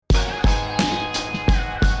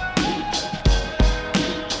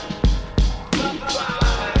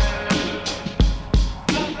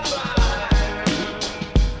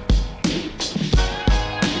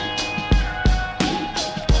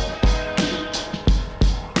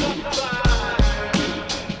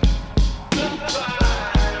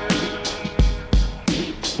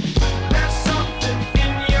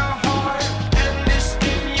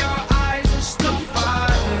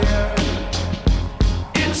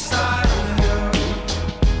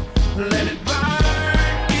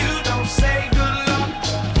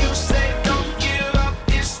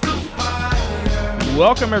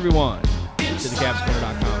Welcome, everyone, to the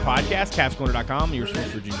CavsCorner.com podcast, CavsCorner.com, your source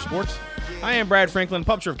for Virginia sports. I am Brad Franklin,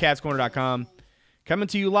 publisher of CavsCorner.com, coming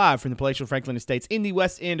to you live from the palatial Franklin Estates in the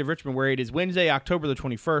west end of Richmond, where it is Wednesday, October the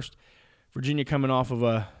 21st. Virginia coming off of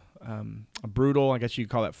a brutal, I guess you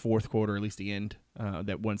could call that fourth quarter, at least the end,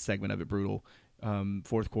 that one segment of it brutal.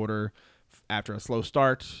 Fourth quarter, after a slow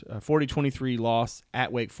start, 40-23 loss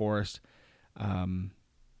at Wake Forest,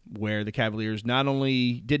 where the Cavaliers not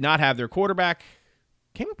only did not have their quarterback,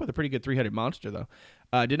 came up with a pretty good three-headed monster, though.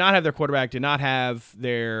 Did not have their quarterback, did not have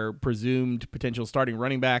their presumed potential starting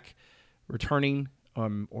running back returning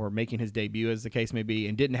or making his debut, as the case may be,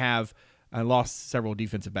 and didn't have lost several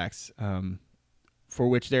defensive backs, for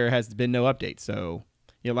which there has been no update. So,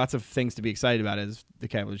 lots of things to be excited about as the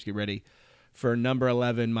Cavaliers get ready for number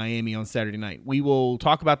 11 Miami on Saturday night. We will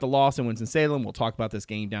talk about the loss in Winston-Salem. We'll talk about this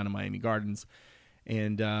game down in Miami Gardens,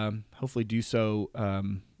 and hopefully do so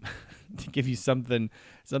to give you something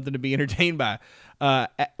to be entertained by.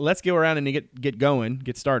 Let's go around and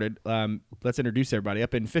get started. Let's introduce everybody.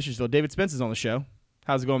 Up in Fishersville, David Spence is on the show.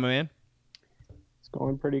 How's it going, my man? It's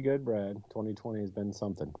going pretty good, Brad. 2020 has been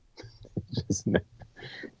something.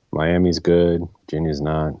 Miami's good. Virginia's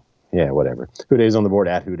not. Yeah, whatever. Who Dave's on the board,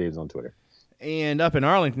 at Who Dave's on Twitter. And up in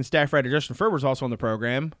Arlington, staff writer Justin Ferber is also on the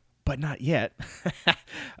program, but not yet.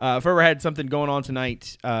 Ferber had something going on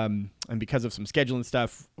tonight, and because of some scheduling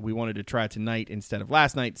stuff, we wanted to try tonight instead of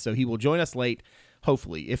last night, so he will join us late,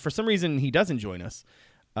 hopefully. If for some reason he doesn't join us,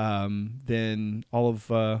 then all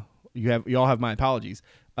of you all have my apologies.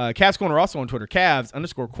 Cavs Corner also on Twitter,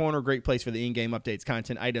 Cavs_Corner, great place for the in-game updates,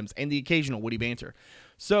 content items, and the occasional witty banter.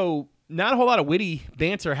 So not a whole lot of witty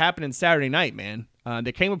banter happening Saturday night, man.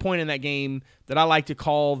 There came a point in that game that I like to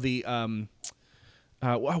call the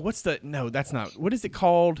what is it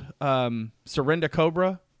called? Surrender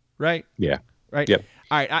Cobra, right? Yeah. Right? Yep.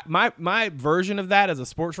 All right. My version of that as a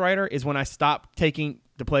sports writer is when I stop taking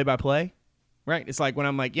the play-by-play, right? It's like when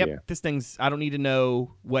I'm like, This thing's, I don't need to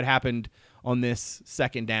know what happened on this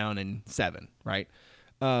second down and 7, right?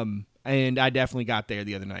 And I definitely got there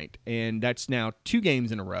the other night. And that's now 2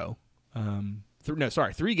 games in a row.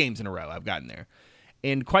 3 games in a row I've gotten there.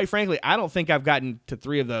 And quite frankly, I don't think I've gotten to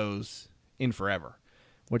 3 of those in forever,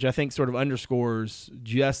 which I think sort of underscores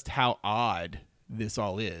just how odd this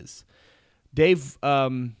all is. Dave,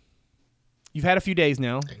 you've had a few days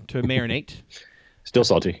now to marinate. Still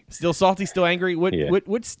salty. Still salty, still angry. What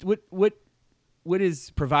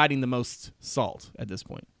is providing the most salt at this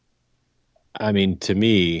point? I mean, to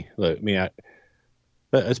me, look,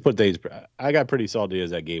 let's put these. I got pretty salty as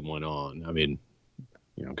that game went on. I mean,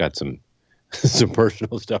 got some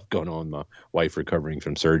personal stuff going on. My wife recovering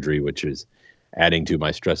from surgery, which is adding to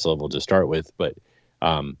my stress level to start with. But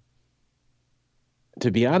to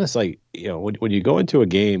be honest, when you go into a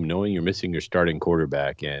game knowing you're missing your starting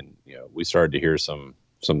quarterback, and we started to hear some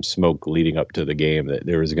smoke leading up to the game that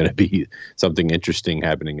there was going to be something interesting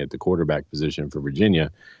happening at the quarterback position for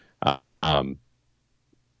Virginia.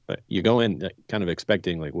 But you go in kind of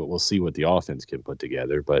expecting we'll see what the offense can put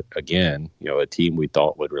together. But again, a team we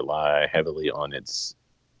thought would rely heavily on its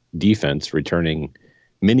defense, returning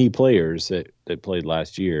many players that played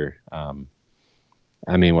last year.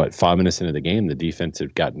 5 minutes into the game, the defense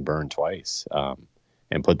had gotten burned twice,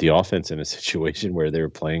 and put the offense in a situation where they're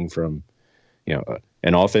playing from,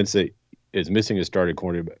 an offense that is missing a starting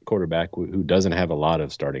quarterback who doesn't have a lot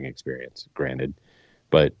of starting experience, granted,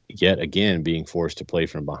 but yet again being forced to play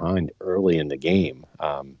from behind early in the game.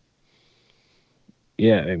 I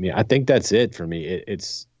think that's it for me.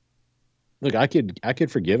 It's look, I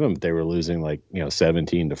could forgive them if they were losing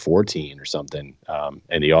 17-14 or something,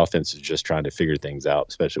 and the offense is just trying to figure things out,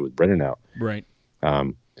 especially with Brennan out. Right.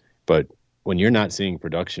 But when you're not seeing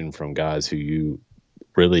production from guys who you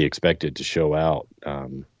really expected to show out,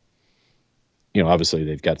 obviously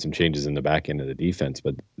they've got some changes in the back end of the defense,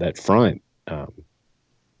 but that front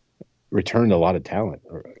returned a lot of talent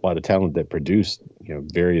that produced,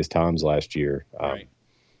 various times last year. Right.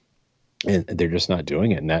 And they're just not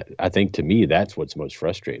doing it. And that, I think, to me, that's what's most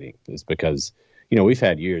frustrating, is because, we've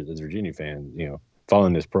had years as Virginia fans,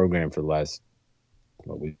 following this program for the last,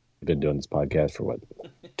 we've been doing this podcast for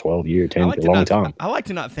 12 years, 10, a long time. I like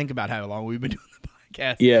to not think about how long we've been doing the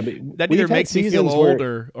podcast. Yeah, but that either makes me feel old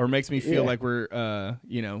or makes me feel like we're,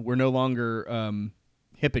 we're no longer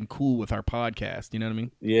hip and cool with our podcast. You know what I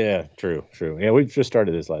mean? Yeah, true. Yeah, we just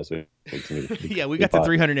started this last week. Yeah, we got to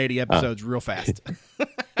 380 episodes real fast.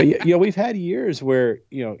 But we've had years where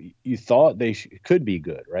you thought they could be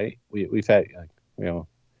good, right? We've had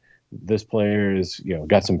this player is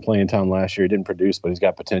got some playing time last year, didn't produce, but he's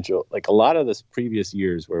got potential. Like a lot of the previous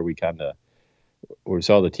years where we kind of we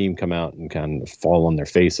saw the team come out and kind of fall on their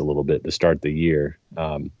face a little bit to start the year.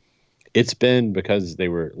 It's been because they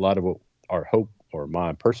were a lot of what our hope or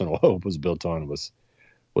my personal hope was built on was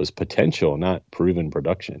potential, not proven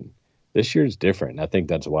production. This year's different. I think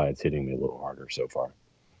that's why it's hitting me a little harder so far.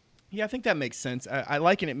 Yeah, I think that makes sense. I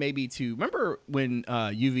liken it maybe to, remember when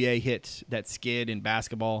UVA hit that skid in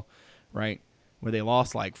basketball, right? Where they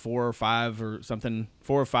lost like 4 or 5 or something,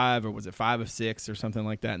 4 or 5, or was it 5 of 6 or something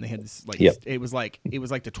like that? And they had this like, Yep. it was like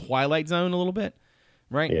the Twilight Zone a little bit,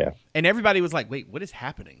 right? Yeah. And everybody was like, wait, what is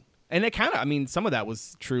happening? And it kind of, I mean, some of that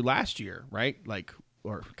was true last year, right? Like,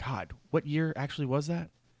 or God, what year actually was that?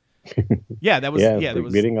 Yeah, that was, yeah, that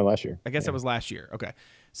was beginning of last year. I guess that was last year. Okay.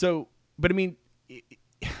 So, but I mean,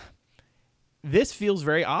 this feels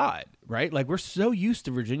very odd, right? Like, we're so used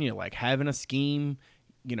to Virginia, like having a scheme,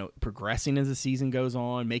 progressing as the season goes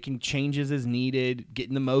on, making changes as needed,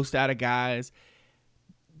 getting the most out of guys.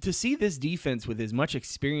 To see this defense with as much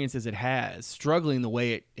experience as it has, struggling the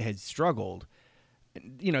way it has struggled,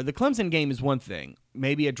 the Clemson game is one thing,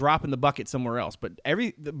 maybe a drop in the bucket somewhere else, but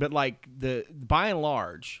like the by and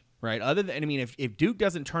large, right? Other than, I mean, if Duke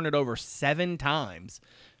doesn't turn it over 7 times,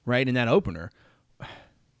 right, in that opener,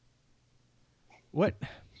 what?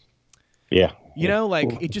 Yeah.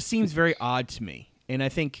 Like, it just seems very odd to me. And I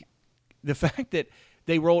think the fact that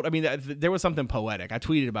they rolled, I mean, there was something poetic. I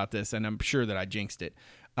tweeted about this, and I'm sure that I jinxed it.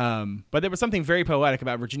 But there was something very poetic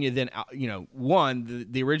about Virginia then, one,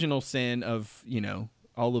 the original sin of,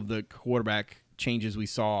 all of the quarterback changes we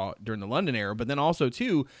saw during the London era, but then also,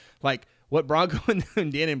 two, like what Bronco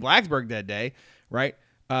and did in Blacksburg that day, right?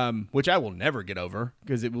 Which I will never get over,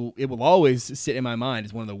 because it will always sit in my mind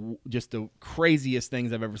as one of the craziest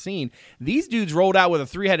things I've ever seen. These dudes rolled out with a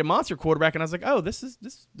 3-headed monster quarterback, and I was like, oh,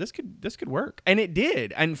 this could work, and it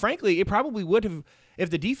did. And frankly, it probably would have if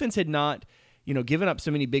the defense had not, given up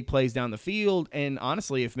so many big plays down the field. And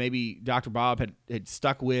honestly, if maybe Dr. Bob had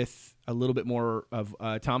stuck with a little bit more of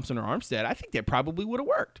Thompson or Armstead, I think that probably would have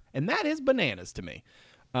worked. And that is bananas to me.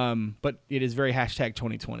 But it is very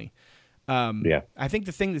 #2020. Yeah. I think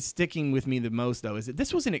the thing that's sticking with me the most, though, is that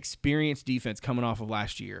this was an experienced defense coming off of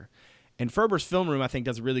last year. And Ferber's film room, I think,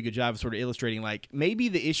 does a really good job of sort of illustrating, like, maybe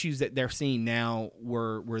the issues that they're seeing now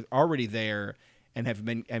were already there and have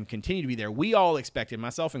continued to be there. We all expected,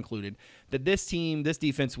 myself included, that this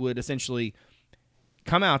defense would essentially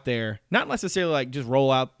come out there, not necessarily like just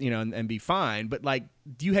roll out, and be fine, but like,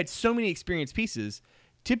 you had so many experienced pieces.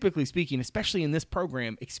 Typically speaking, especially in this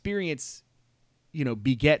program, experience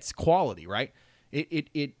begets quality, right?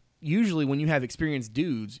 It usually, when you have experienced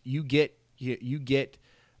dudes, you get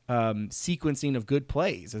sequencing of good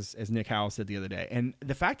plays, as Nick Howell said the other day. And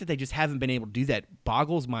the fact that they just haven't been able to do that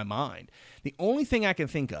boggles my mind. The only thing I can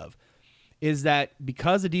think of is that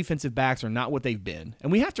because the defensive backs are not what they've been,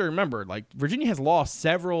 and we have to remember, like, Virginia has lost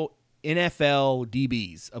several NFL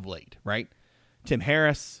DBs of late, right? Tim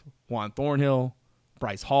Harris, Juan Thornhill,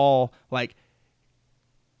 Bryce Hall, like,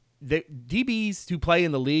 the DBs who play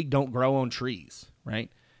in the league don't grow on trees,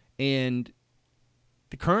 right? And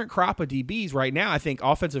the current crop of DBs right now, I think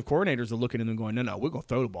offensive coordinators are looking at them going, no, we're going to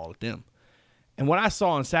throw the ball at them. And what I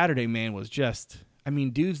saw on Saturday, man, was just, I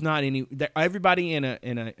mean, dude's not everybody in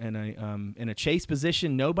a chase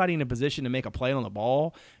position, nobody in a position to make a play on the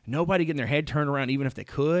ball, nobody getting their head turned around even if they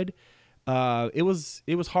could. It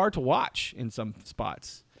was hard to watch in some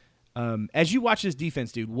spots. As you watch this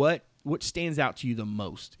defense, dude, what stands out to you the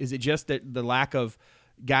most? Is it just that the lack of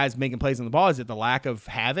guys making plays on the ball? Is it the lack of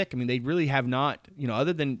havoc? I mean, they really have not,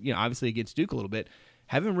 other than, obviously against Duke a little bit,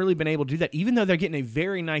 haven't really been able to do that, even though they're getting a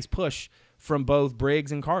very nice push from both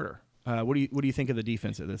Briggs and Carter. What do you think of the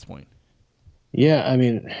defense at this point? Yeah, I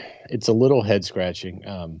mean, it's a little head scratching.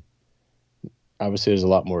 Obviously, there's a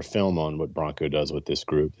lot more film on what Bronco does with this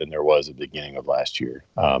group than there was at the beginning of last year.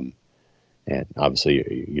 And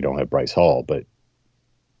obviously, you don't have Bryce Hall, but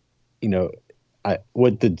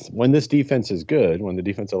when this defense is good, when the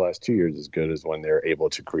defense of the last 2 years is good, is when they're able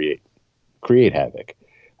to create havoc.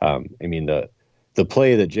 I mean, the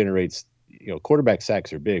play that generates, quarterback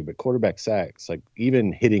sacks are big, but quarterback sacks, like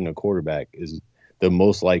even hitting a quarterback, is the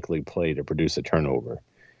most likely play to produce a turnover,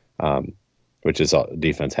 which is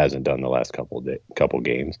defense hasn't done the last couple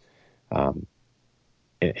games.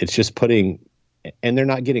 It's just and they're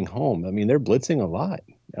not getting home. I mean, they're blitzing a lot,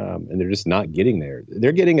 and they're just not getting there.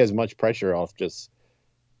 They're getting as much pressure off just,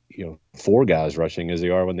 4 guys rushing as they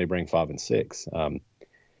are when they bring 5 and 6.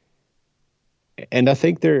 And I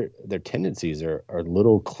think their tendencies are a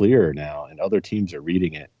little clearer now, and other teams are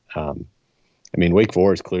reading it. I mean, Wake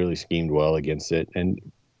Forest clearly schemed well against it. And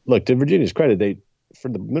look, to Virginia's credit, for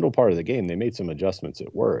the middle part of the game, they made some adjustments.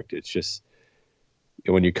 It worked. It's just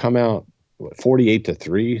when you come out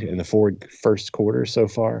 48-3 in the first quarter so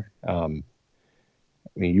far. I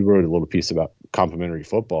mean, you wrote a little piece about complementary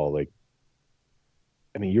football. Like,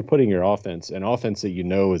 I mean, you're putting your an offense that you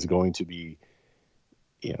know is going to be,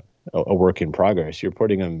 a work in progress. You're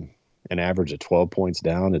putting them an average of 12 points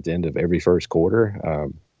down at the end of every first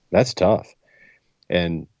quarter. That's tough.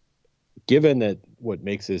 And given that what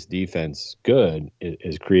makes this defense good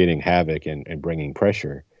is creating havoc and bringing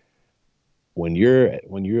pressure, when your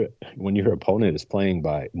opponent is playing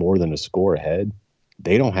by more than a score ahead,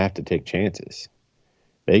 they don't have to take chances.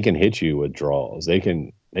 They can hit you with draws. They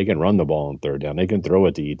can run the ball on third down. They can throw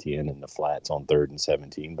it to ETN in the flats on 3rd and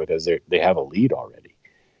 17 because they have a lead already.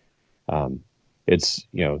 It's,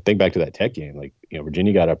 think back to that Tech game. Like,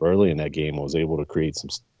 Virginia got up early in that game and was able to create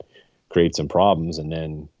some problems, and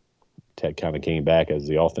then Tech kind of came back as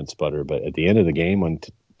the offense sputtered. But at the end of the game, when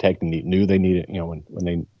Tech knew they needed,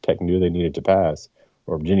 Tech knew they needed to pass,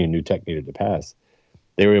 or Virginia knew Tech needed to pass,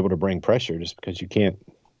 they were able to bring pressure just because you can't,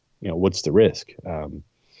 what's the risk?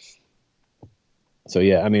 So,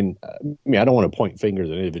 yeah, I mean, I don't want to point fingers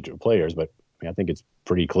at individual players, but I think it's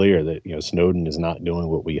pretty clear that, Snowden is not doing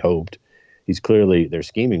what we hoped. They're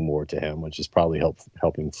scheming more to him, which is probably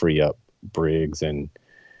helping free up Briggs and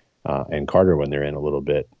Carter when they're in a little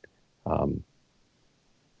bit.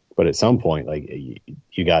 But at some point, like,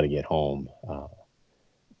 you got to get home.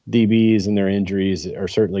 DBs and their injuries are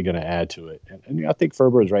certainly going to add to it. And I think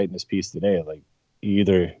Ferber is right in this piece today. Like,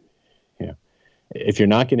 if you're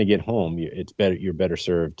not going to get home, you're better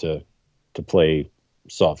served to play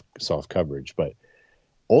soft coverage. But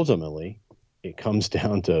ultimately, it comes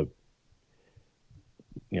down to,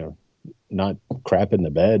 not crap in the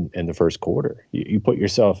bed in the first quarter. You put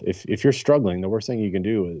yourself, if you're struggling, the worst thing you can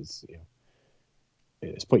do is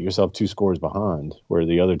put yourself 2 scores behind, where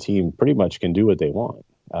the other team pretty much can do what they want.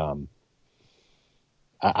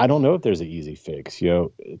 I don't know if there's an easy fix.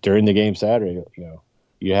 During the game Saturday,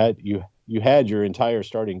 you had your entire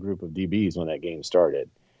starting group of DBs when that game started,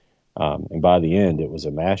 and by the end, it was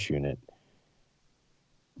a mash unit.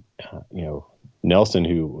 Nelson,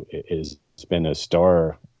 who has been a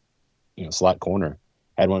star, slot corner,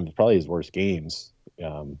 had one of probably his worst games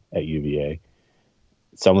at UVA.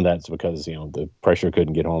 Some of that's because the pressure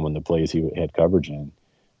couldn't get home on the plays he had coverage in.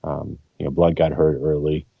 Blood got hurt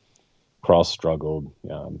early. Cross struggled.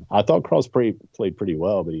 I thought Cross played pretty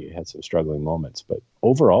well, but he had some struggling moments. But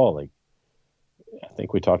overall, like, I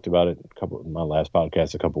think we talked about it in my last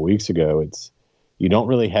podcast a couple weeks ago. You don't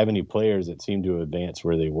really have any players that seem to advance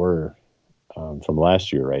where they were from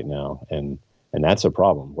last year right now, and that's a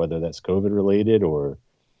problem. Whether that's COVID related or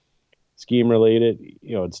scheme related,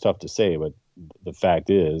 it's tough to say. But the fact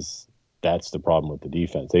is, that's the problem with the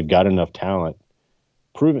defense. They've got enough talent,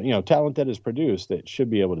 talent that is produced, that should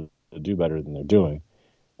be able to do better than they're doing,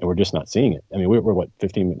 and we're just not seeing it. I mean, we're what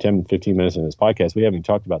 15 minutes in this podcast. We haven't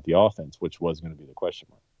talked about the offense, which was going to be the question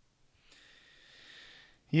mark.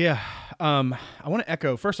 Yeah, I want to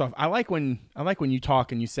echo. First off, I like when you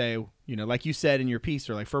talk and you say, like you said in your piece,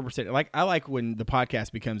 or like Ferber said, I like when the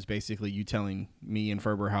podcast becomes basically you telling me and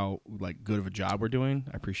Ferber how like good of a job we're doing.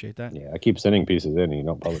 I appreciate that. Yeah, I keep sending pieces in and you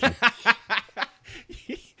don't publish them.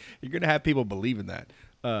 You're gonna have people believing that.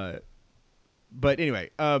 But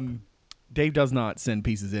anyway, Dave does not send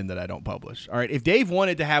pieces in that I don't publish. All right. If Dave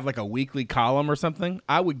wanted to have like a weekly column or something,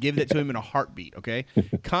 I would give it to him in a heartbeat. Okay.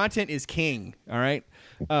 Content is king. All right.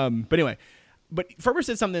 But anyway, Ferber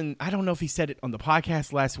said something. I don't know if he said it on the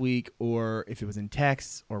podcast last week or if it was in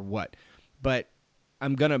text or what, but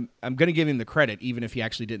I'm going to give him the credit, even if he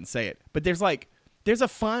actually didn't say it. But there's a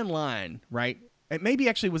fine line, right? It maybe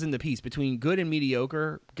actually was in the piece between good and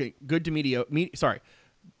mediocre, good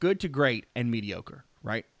to great and mediocre.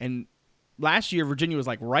 Right. And last year, Virginia was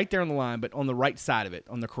like right there on the line, but on the right side of it,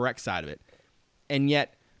 on the correct side of it. And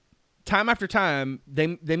yet, time after time,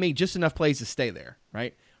 they made just enough plays to stay there,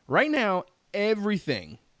 right? Right now,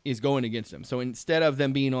 everything is going against them. So instead of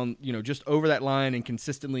them being on, just over that line and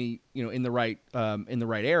consistently, in the right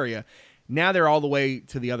area, now they're all the way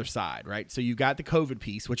to the other side, right? So you got the COVID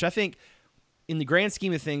piece, which I think in the grand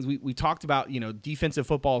scheme of things, we talked about, defensive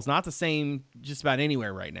football is not the same just about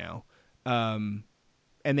anywhere right now.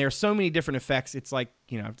 And there are so many different effects. It's like,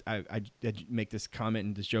 I make this comment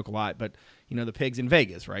and this joke a lot, but, the pigs in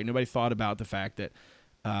Vegas, right? Nobody thought about the fact that,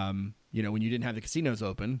 when you didn't have the casinos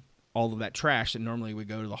open, all of that trash that normally would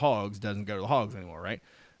go to the hogs doesn't go to the hogs anymore, right?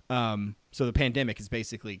 So the pandemic is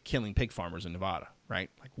basically killing pig farmers in Nevada, right?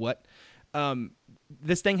 Like what?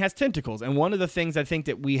 This thing has tentacles. And one of the things I think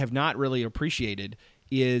that we have not really appreciated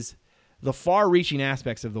is the far-reaching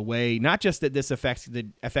aspects of the way, not just that this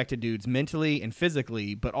affected dudes mentally and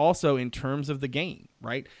physically, but also in terms of the game,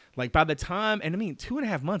 right? Like by the time, and I mean,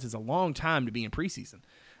 2.5 months is a long time to be in preseason.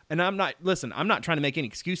 And I'm not trying to make any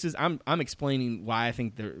excuses. I'm explaining why I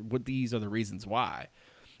think what these are the reasons why.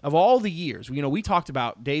 Of all the years, we talked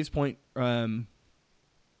about Dave's point, whenever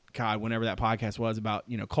that podcast was about,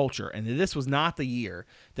 culture, and this was not the year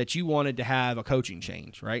that you wanted to have a coaching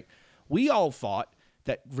change, right? We all thought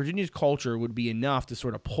that Virginia's culture would be enough to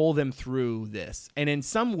sort of pull them through this. And in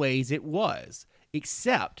some ways it was,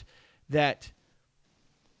 except that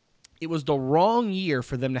it was the wrong year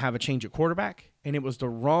for them to have a change at quarterback, and it was the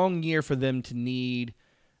wrong year for them to need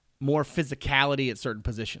more physicality at certain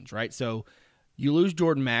positions, right? So you lose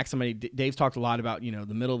Jordan Mack. Dave's talked a lot about, the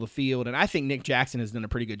middle of the field, and I think Nick Jackson has done a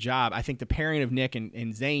pretty good job. I think the pairing of Nick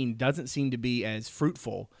and Zane doesn't seem to be as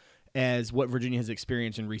fruitful as what Virginia has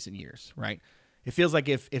experienced in recent years, right? It feels like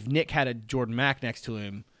if Nick had a Jordan Mack next to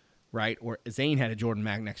him, right, or Zane had a Jordan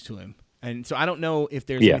Mack next to him. And so I don't know if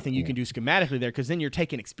there's anything you can do schematically there, because then you're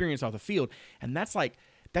taking experience off the field. And that's like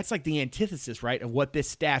the antithesis, right, of what this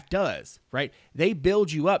staff does, right? They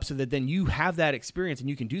build you up so that then you have that experience and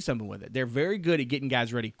you can do something with it. They're very good at getting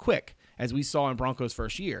guys ready quick, as we saw in Broncos'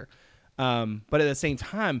 first year. But at the same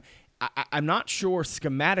time, I'm not sure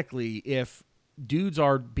schematically if dudes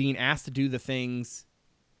are being asked to do the things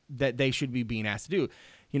that they should be being asked to do.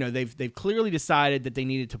 They've clearly decided that they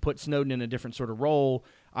needed to put Snowden in a different sort of role.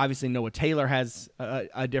 Obviously, Noah Taylor has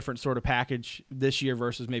a different sort of package this year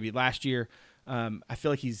versus maybe last year. I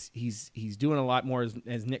feel like he's doing a lot more,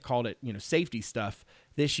 as Nick called it, safety stuff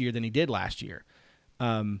this year than he did last year.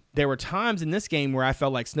 There were times in this game where I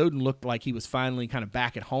felt like Snowden looked like he was finally kind of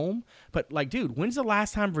back at home. But like, dude, when's the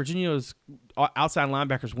last time Virginia's outside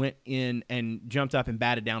linebackers went in and jumped up and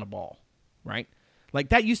batted down a ball, right? Like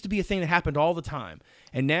that used to be a thing that happened all the time,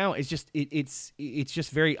 and now it's just it's just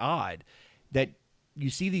very odd that you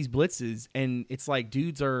see these blitzes and it's like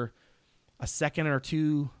dudes are a second or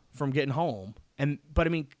two from getting home. But I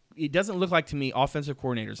mean, it doesn't look like to me offensive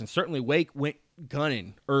coordinators, and certainly Wake went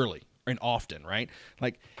gunning early and often, right?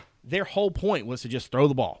 Like their whole point was to just throw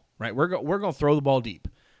the ball, right? We're going to throw the ball deep.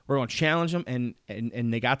 We're going to challenge them,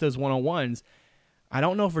 and they got those one-on-ones. I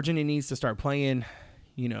don't know if Virginia needs to start playing,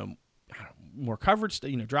 more coverage,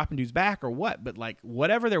 dropping dudes back or what, but like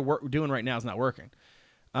whatever they're doing right now is not working.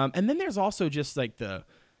 And then there's also just like the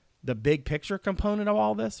big picture component of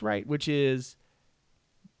all this, right? Which is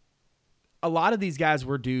a lot of these guys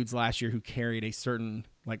were dudes last year who carried a certain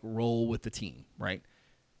like role with the team, right?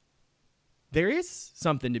 There is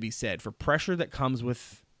something to be said for pressure that comes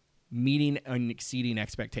with meeting and exceeding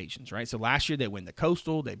expectations, right? So last year they win the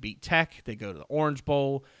Coastal, they beat Tech, they go to the Orange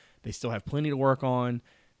Bowl, they still have plenty to work on.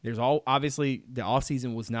 There's obviously the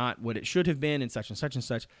offseason was not what it should have been, and such and such and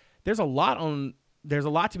such. There's a lot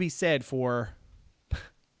to be said for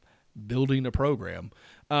building a program.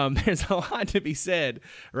 There's a lot to be said,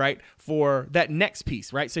 right, for that next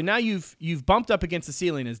piece, right? So now you've bumped up against the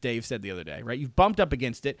ceiling, as Dave said the other day, right? You've bumped up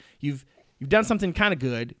against it. You've done something kind of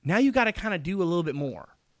good. Now you got to kind of do a little bit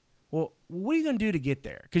more. Well, what are you going to do to get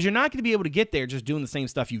there? Because you're not going to be able to get there just doing the same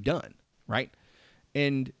stuff you've done, right?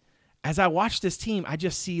 And as I watch this team, I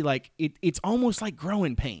just see like it's almost like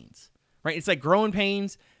growing pains, right? It's like growing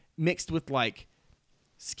pains mixed with like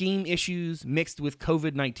scheme issues mixed with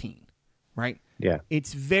COVID-19, right? Yeah.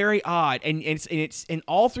 It's very odd. And it's in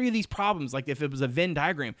all three of these problems, like if it was a Venn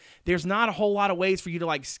diagram, there's not a whole lot of ways for you to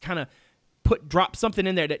like kind of drop something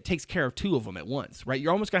in there that takes care of two of them at once, right?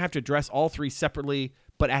 You're almost going to have to address all three separately,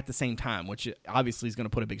 but at the same time, which obviously is going to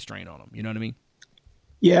put a big strain on them. You know what I mean?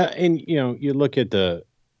 Yeah. And, you look at the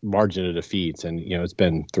margin of defeats, and it's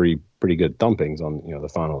been 3 pretty good thumpings on the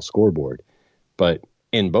final scoreboard, but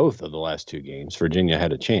in both of the last 2 games Virginia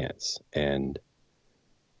had a chance. And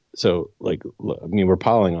so like, I mean, we're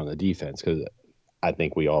piling on the defense because I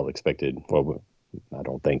think we all expected, well,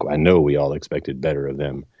 I know we all expected better of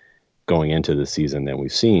them going into the season than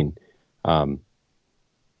we've seen, but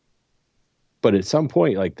at some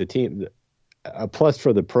point, like the team, a plus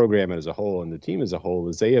for the program as a whole and the team as a whole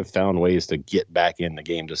is they have found ways to get back in the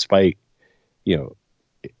game despite,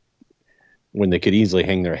 when they could easily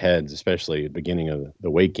hang their heads, especially at the beginning of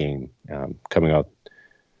the Wake game, coming up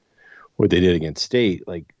what they did against State.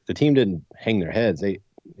 Like the team didn't hang their heads. They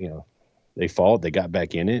fought, they got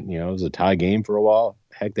back in it. It was a tie game for a while.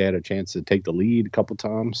 Heck, they had a chance to take the lead a couple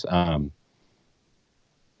times. And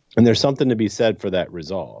there's something to be said for that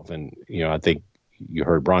resolve. And, I think you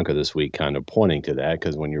heard Bronco this week kind of pointing to that,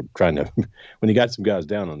 because when you're trying to, when you got some guys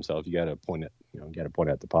down on themselves, you got to point at,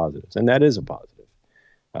 the positives, and that is a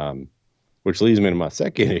positive. Which leads me to my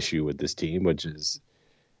second issue with this team, which is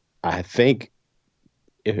I think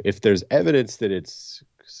if there's evidence that it's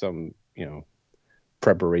some,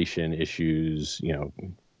 preparation issues,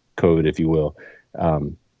 code, if you will,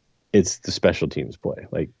 it's the special teams play.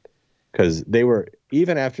 Like, because they were,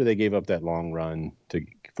 even after they gave up that long run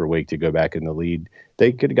for Wake to go back in the lead,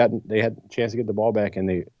 they had a chance to get the ball back, and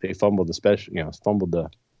they fumbled the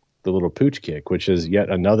little pooch kick, which is yet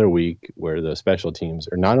another week where the special teams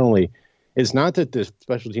are not only. It's not that the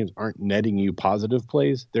special teams aren't netting you positive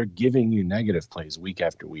plays; they're giving you negative plays week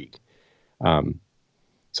after week.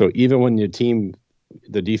 So even when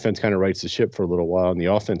the defense kind of rights the ship for a little while, and the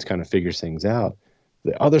offense kind of figures things out,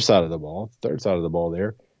 the other side of the ball, third side of the ball,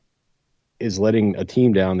 there is letting a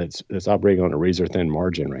team down that's operating on a razor thin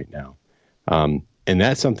margin right now. And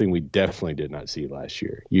that's something we definitely did not see last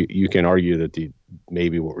year. You can argue that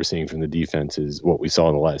maybe what we're seeing from the defense is what we saw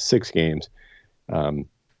in the last 6 games.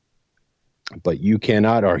 But you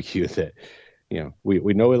cannot argue that,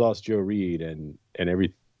 we know we lost Joe Reed and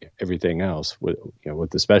everything else with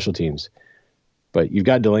the special teams, but you've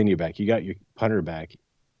got Delaney back, you got your punter back,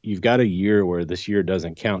 you've got a year where this year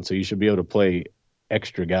doesn't count, so you should be able to play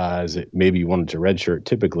extra guys that maybe you wanted to redshirt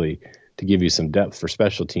typically to give you some depth for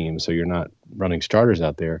special teams, so you're not running starters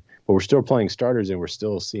out there. But we're still playing starters, and we're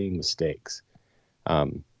still seeing mistakes,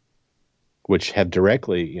 which have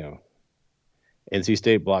directly, NC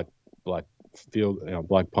State block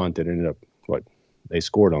punt that ended up they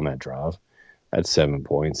scored on that drive. That's 7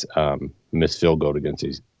 points. Missed field goal against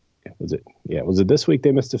these. Was it this week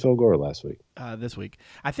they missed a field goal or last week? This week.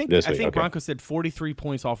 I think okay. Broncos said 43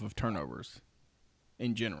 points off of turnovers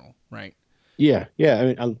in general, right? Yeah. I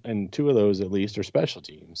mean, and 2 of those at least are special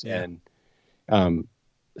teams. Yeah. And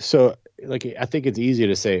so I think it's easy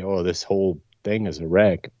to say, oh, this whole thing is a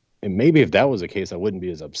wreck. And maybe if that was the case, I wouldn't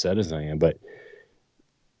be as upset as I am. But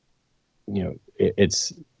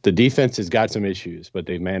it's the defense has got some issues, but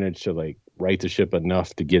they've managed to right the ship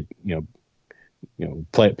enough to get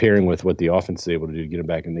pairing with what the offense is able to do to get them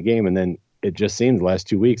back in the game. And then it just seems the last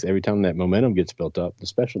 2 weeks, every time that momentum gets built up, the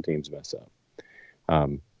special teams mess up.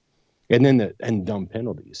 And then dumb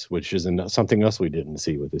penalties, which is something else we didn't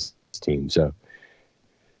see with this team. So,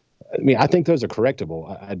 I mean, I think those are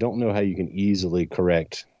correctable. I don't know how you can easily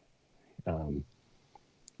correct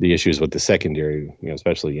the issues with the secondary,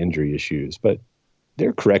 especially injury issues, but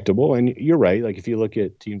they're correctable. And you're right. Like, if you look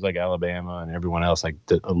at teams like Alabama and everyone else, like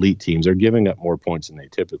the elite teams are giving up more points than they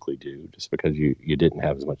typically do, just because you didn't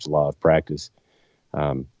have as much live practice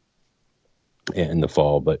in the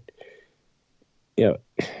fall. But,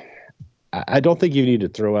 I don't think you need to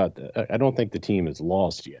throw out I don't think the team is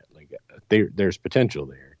lost yet. Like, there's potential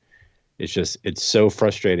there. It's so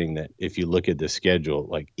frustrating that if you look at the schedule,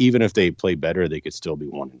 like, even if they play better, they could still be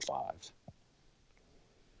 1-5.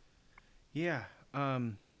 Yeah.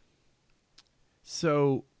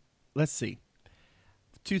 So let's see.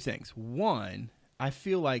 2 things. One, I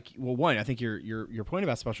feel like, I think your point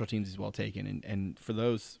about special teams is well taken. And for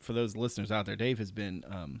those listeners out there, Dave has been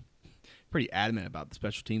pretty adamant about the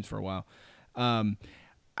special teams for a while.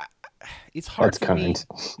 It's hard for me.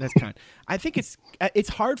 That's kind. I think it's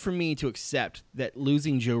hard for me to accept that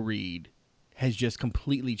losing Joe Reed has just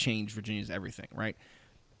completely changed Virginia's everything, right?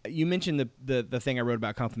 You mentioned the thing I wrote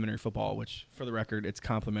about complimentary football, which, for the record, it's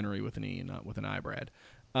complimentary with an E and not with an I, Brad.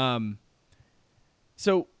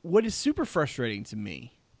 So what is super frustrating to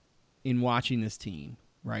me in watching this team,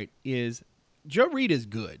 right, is Joe Reed is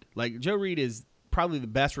good. Like, Joe Reed is probably the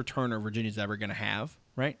best returner Virginia's ever going to have,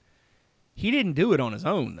 right? He didn't do it on his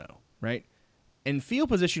own, though, right? And field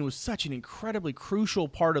position was such an incredibly crucial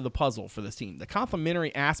part of the puzzle for this team. The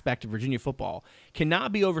complementary aspect of Virginia football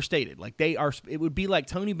cannot be overstated. Like, it would be like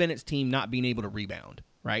Tony Bennett's team not being able to rebound,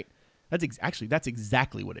 right? That's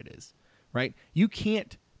exactly what it is, right? You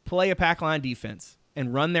can't play a pack line defense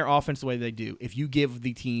and run their offense the way they do if you give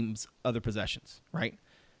the teams other possessions, right?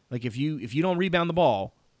 Like, if you don't rebound the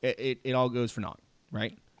ball, it all goes for naught,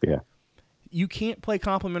 right? Yeah. You can't play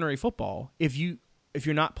complementary football if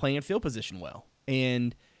you're not playing field position well.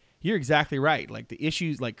 And you're exactly right. Like, the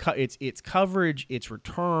issues, like, it's coverage, it's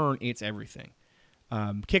return, it's everything.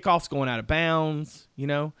 Kickoffs going out of bounds,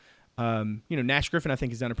 Nash Griffin, I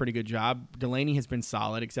think, has done a pretty good job. Delaney has been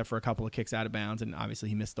solid, except for a couple of kicks out of bounds, and obviously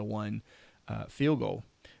he missed the one field goal.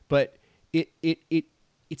 But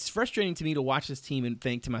it's frustrating to me to watch this team and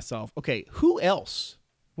think to myself, okay, who else?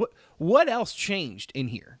 What else changed in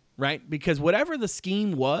here, right? Because whatever the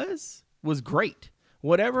scheme was great.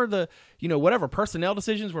 Whatever whatever personnel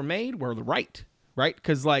decisions were made were right?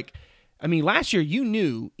 Because, like, I mean, last year you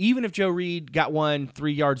knew even if Joe Reed got one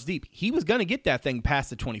 3 yards deep, he was going to get that thing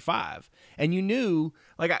past the 25. And you knew,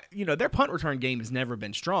 their punt return game has never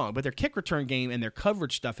been strong, but their kick return game and their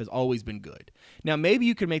coverage stuff has always been good. Now, maybe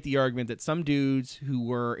you could make the argument that some dudes who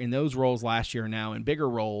were in those roles last year are now in bigger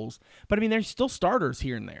roles, but I mean, they're still starters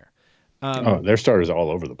here and there. They're starters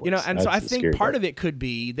all over the place. And That's so I the think scary part part. of it could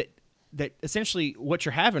be that essentially what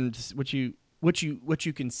you're having, what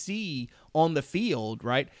you can see on the field,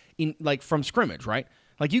 right? In like from scrimmage, right?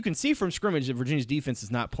 Like you can see from scrimmage that Virginia's defense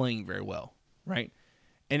is not playing very well, right?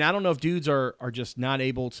 And I don't know if dudes are just not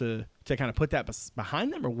able to kind of put that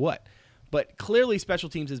behind them or what. But clearly special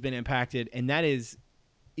teams has been impacted, and that is,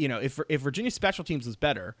 if Virginia's special teams was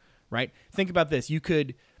better, right? Think about this.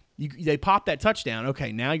 They pop that touchdown.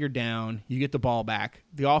 Okay, now you're down. You get the ball back.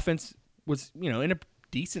 The offense was, in a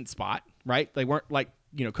decent spot, right? They weren't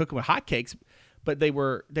cooking with hotcakes, but they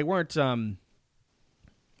weren't.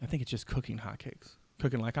 I think it's just cooking hotcakes.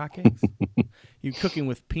 Cooking like hotcakes. You cooking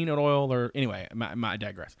with peanut oil or anyway. I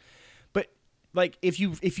digress. But if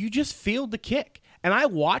you just field the kick, and I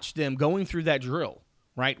watched them going through that drill,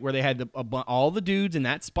 right, where they had all the dudes in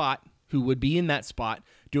that spot who would be in that spot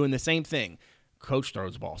doing the same thing. Coach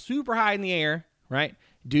throws the ball super high in the air, right?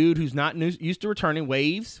 Dude who's not used to returning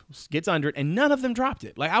waves, gets under it, and none of them dropped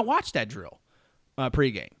it. I watched that drill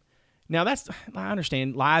pregame. Now I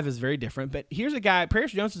understand live is very different, but here's a guy.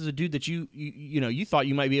 Paris Jones is a dude that you thought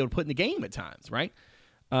you might be able to put in the game at times, right?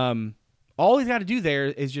 All he's got to do there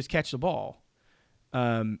is just catch the ball,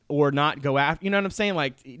 or not go after. You know what I'm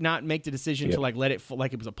saying? Not make the decision to let it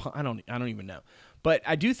like it was a punt. I don't even know. But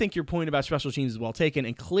I do think your point about special teams is well taken,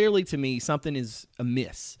 and clearly to me something is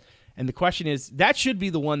amiss. And the question is that should be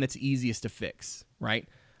the one that's easiest to fix, right?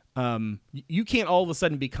 You can't all of a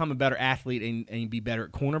sudden become a better athlete and be better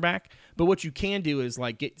at cornerback, but what you can do is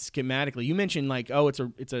get schematically. You mentioned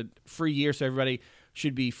it's a free year, so everybody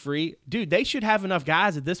should be free. Dude, they should have enough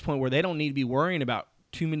guys at this point where they don't need to be worrying about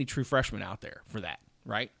too many true freshmen out there for that,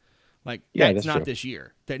 right? That's not true. This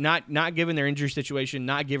year. They're not given their injury situation,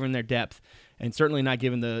 not given their depth, and certainly not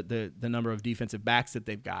given the number of defensive backs that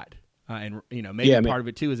they've got. Part of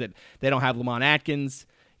it too is that they don't have Lamont Atkins.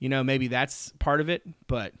 Maybe that's part of it,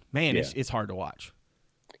 but man, it's hard to watch.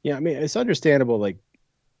 Yeah, I mean, it's understandable.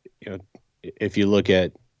 If you look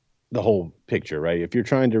at the whole picture, right? If you're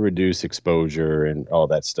trying to reduce exposure and all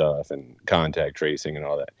that stuff and contact tracing and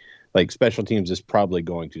all that, special teams is probably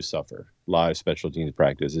going to suffer. Live special teams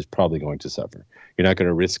practice is probably going to suffer. You're not going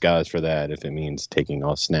to risk guys for that if it means taking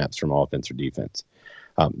off snaps from offense or defense.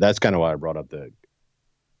 That's kind of why I brought up the,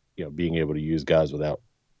 being able to use guys without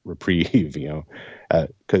reprieve,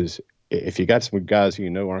 because if you got some guys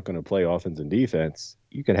who aren't going to play offense and defense,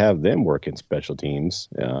 you could have them work in special teams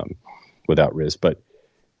without risk. But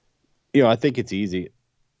I think it's easy,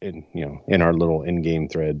 in our little in-game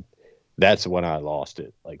thread, that's when I lost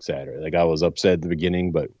it. Saturday, I was upset at the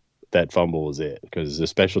beginning, but that fumble was it because the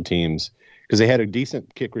special teams, because they had a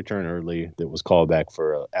decent kick return early that was called back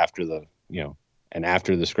for after the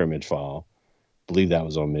scrimmage foul. Believe that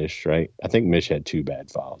was on Mish, right? I think Mish had 2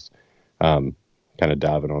 bad fouls, kind of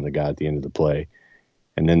diving on the guy at the end of the play.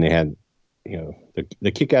 And then they had,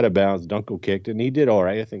 the kick out of bounds, Dunkel kicked, and he did all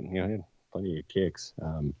right. I think, he had plenty of kicks.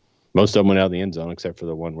 Most of them went out of the end zone, except for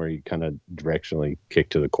the one where he kind of directionally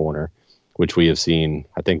kicked to the corner, which we have seen.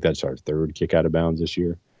 I think that's our 3rd kick out of bounds this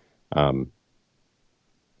year.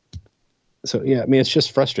 So, yeah, I mean, it's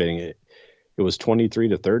just frustrating. It was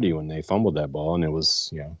 23-30 when they fumbled that ball, and it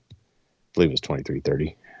was, I believe it was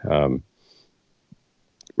 23-30.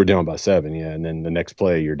 We're down by 7, and then the next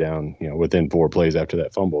play you're down, within 4 plays after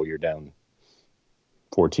that fumble, you're down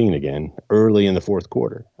 14 again early in the 4th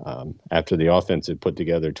quarter. After the offense had put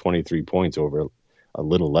together 23 points over a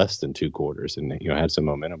little less than 2 quarters and had some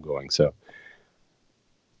momentum going. So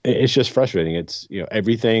it's just frustrating. It's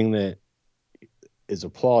everything that is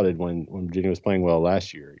applauded when Virginia was playing well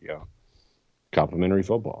last year. Complimentary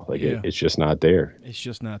football, it's just not there. It's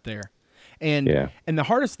just not there. And the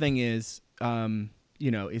hardest thing is,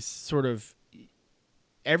 is sort of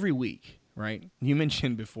every week, right? You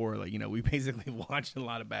mentioned before, we basically watched a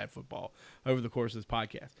lot of bad football over the course of this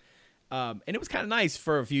podcast. And it was kind of nice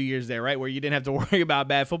for a few years there, right? Where you didn't have to worry about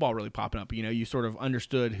bad football really popping up. You sort of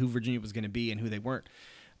understood who Virginia was going to be and who they weren't.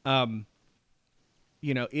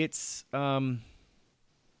 It's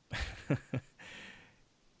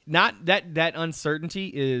not that uncertainty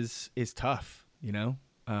is tough,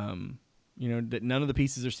 that none of the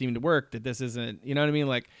pieces are seeming to work, that this isn't, you know what I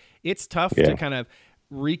mean? It's tough to kind of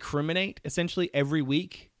recriminate essentially every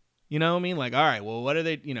week. You know what I mean? All right, well, what are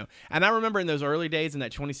they, And I remember in those early days in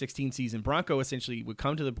that 2016 season, Bronco essentially would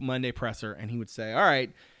come to the Monday presser and he would say, all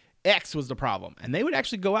right, X was the problem, and they would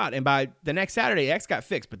actually go out, and by the next Saturday, X got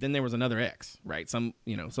fixed. But then there was another X, right? Some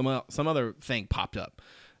other thing popped up,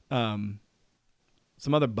 some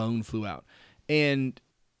other bone flew out, and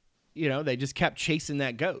they just kept chasing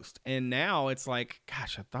that ghost. And now it's like,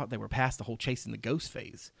 gosh, I thought they were past the whole chasing the ghost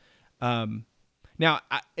phase. Now,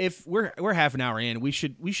 if we're half an hour in, we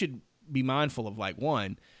should be mindful of I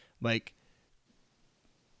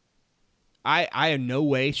in no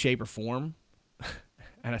way, shape, or form.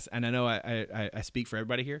 And I know I speak for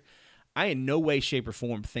everybody here. I in no way, shape, or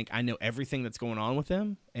form think I know everything that's going on with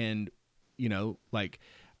them. And,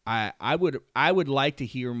 I would like to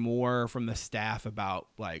hear more from the staff about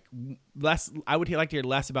less. I would like to hear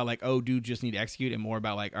less about oh, dude, just need to execute, and more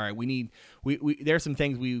about all right, we there's some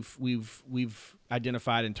things we've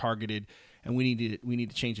identified and targeted, and we need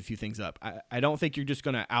to change a few things up. I don't think you're just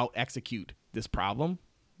going to out execute this problem,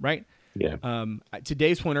 right? Yeah. To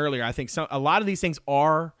Dave's point earlier, I think a lot of these things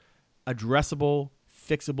are addressable,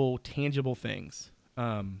 fixable, tangible things,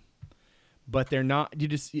 but they're not.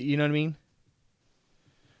 You know what I mean?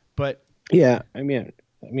 But yeah, I mean,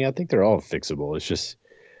 I think they're all fixable. It's just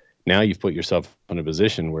now you've put yourself in a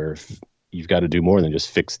position where you've got to do more than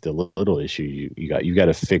just fix the little issue. You got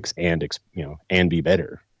to fix and be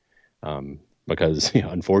better, because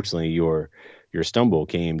unfortunately your stumble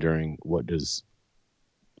came during what does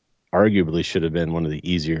arguably should have been one of the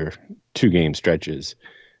easier 2-game stretches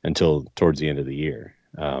until towards the end of the year.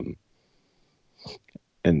 And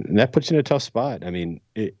that puts you in a tough spot. I mean,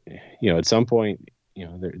 at some point,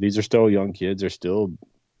 these are still young kids. They're still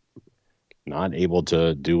not able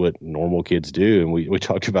to do what normal kids do. And we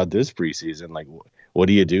talked about this preseason. What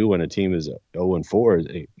do you do when a team is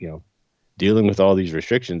 0-4? Dealing with all these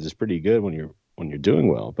restrictions is pretty good when you're doing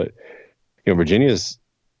well. But Virginia's,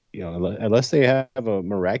 unless they have a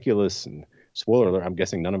miraculous, and spoiler alert, I'm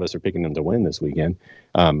guessing none of us are picking them to win this weekend.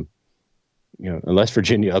 Unless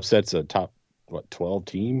Virginia upsets a top 12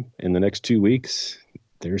 team in the next 2 weeks,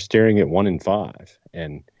 they're staring at 1-5,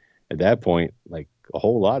 and at that point, a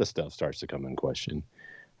whole lot of stuff starts to come in question.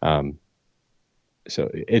 So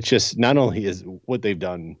it's just not only is what they've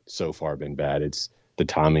done so far been bad, it's the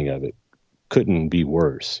timing of it couldn't be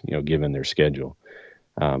worse. Given their schedule.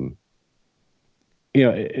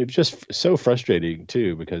 It's just so frustrating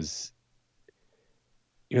too, because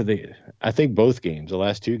I think both games, the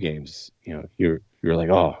last 2 games, you're like,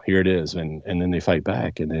 oh, here it is, and then they fight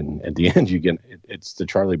back, and then at the end it's the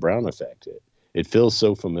Charlie Brown effect. It feels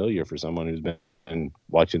so familiar for someone who's been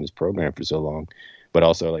watching this program for so long, but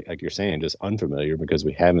also like you're saying, just unfamiliar because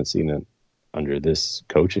we haven't seen it under this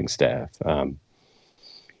coaching staff. And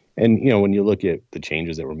when you look at the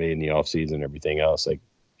changes that were made in the offseason and everything else, and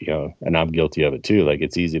I'm guilty of it too.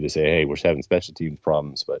 It's easy to say, hey, we're having special teams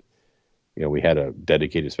problems, but we had a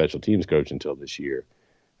dedicated special teams coach until this year.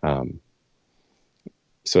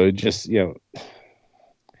 So it just,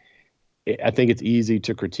 I think it's easy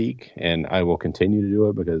to critique, and I will continue to do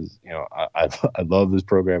it because, I love this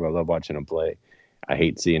program. I love watching them play. I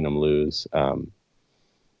hate seeing them lose.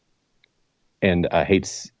 And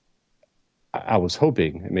I was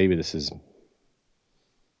hoping, maybe this is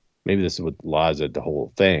what lies at the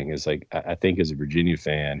whole thing, is I think as a Virginia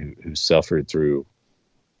fan who suffered through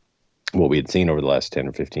what we had seen over the last 10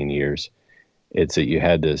 or 15 years, it's that you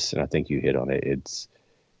had this, and I think you hit on it.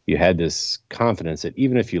 You had this confidence that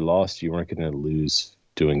even if you lost, you weren't going to lose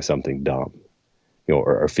doing something dumb,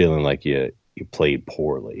 or feeling like you played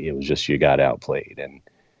poorly. It was just you got outplayed. And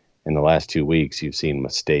in the last 2 weeks, you've seen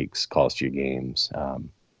mistakes cost you games,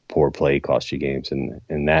 poor play cost you games,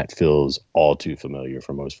 and that feels all too familiar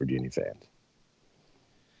for most Virginia fans.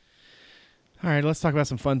 All right, let's talk about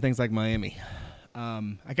some fun things like Miami.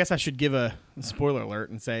 I guess I should give a spoiler alert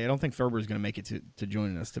and say I don't think Ferber is going to make it to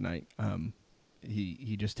joining us tonight.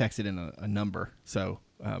 He just texted in a number, so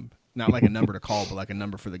not like a number to call, but like a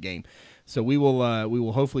number for the game. So we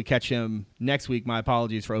will hopefully catch him next week. My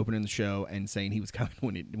apologies for opening the show and saying he was coming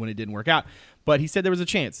when it didn't work out, but he said there was a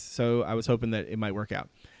chance, so I was hoping that it might work out.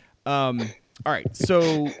 All right,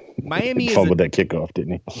 so Miami is fumbled that kickoff,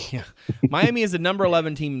 didn't he? Yeah, Miami is the number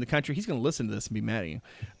 11 team in the country. He's going to listen to this and be mad at you.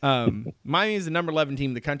 Miami is the number 11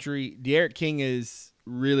 team in the country. D'Eriq King is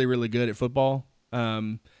really, really good at football.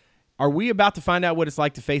 Are we about to find out what it's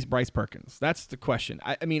like to face Bryce Perkins? That's the question.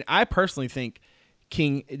 I mean, I personally think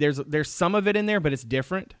King, there's some of it in there, but it's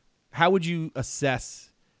different. How would you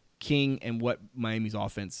assess King and what Miami's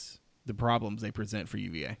offense, the problems they present for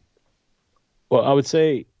UVA? Well, I would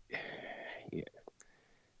say,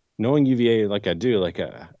 knowing UVA like I do,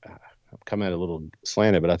 I've come at a little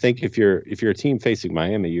slanted, but I think if you're a team facing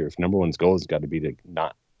Miami, your number one goal has got to be to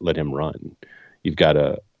not let him run. You've got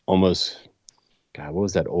to almost God,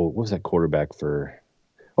 what was that quarterback for?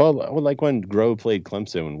 Well, like when Grove played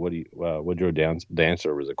Clemson, Woodrow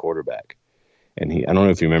Dancer was a quarterback, and I don't know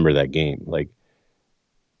if you remember that game. Like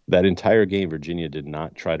that entire game, Virginia did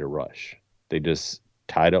not try to rush. They just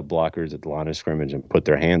tied up blockers at the line of scrimmage and put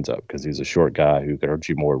their hands up because he's a short guy who could hurt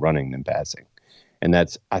you more running than passing. And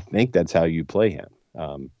I think that's how you play him.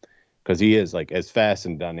 Because he is like as fast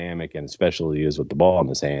and dynamic, and especially he is with the ball in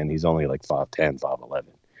his hand. He's only like 5'10", 5'11".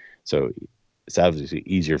 So it's obviously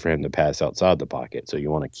easier for him to pass outside the pocket. So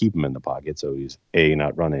you want to keep him in the pocket so he's A,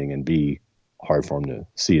 not running, and B, hard for him to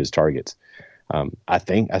see his targets.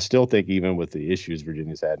 I still think even with the issues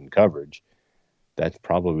Virginia's had in coverage, that's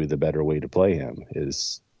probably the better way to play him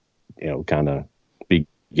is, kind of be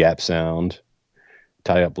gap sound,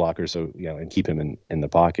 tie up blockers, so, and keep him in the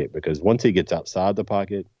pocket, because once he gets outside the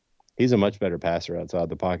pocket, he's a much better passer outside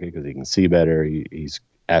the pocket because he can see better. He's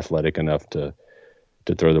athletic enough to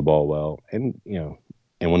throw the ball well. And,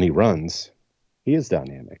 and when he runs, he is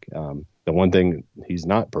dynamic. The one thing he's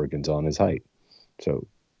not Perkins on is height. So,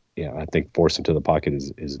 I think force him to the pocket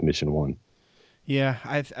is mission one. Yeah,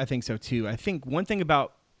 I think so too. I think one thing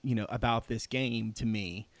about this game to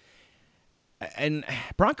me, and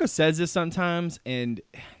Bronco says this sometimes, and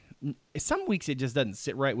some weeks it just doesn't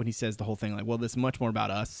sit right when he says the whole thing like, well, this is much more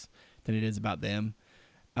about us than it is about them.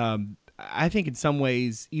 I think in some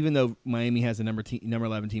ways, even though Miami has the number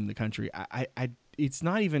 11 team in the country, it's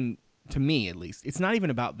not even, to me at least, it's not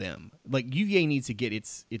even about them. Like UVA needs to get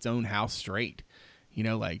its own house straight.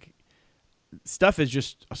 Like stuff is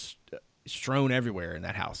just strewn everywhere in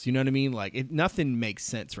that house. You know what I mean? Like nothing makes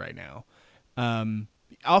sense right now.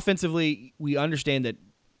 Offensively, we understand that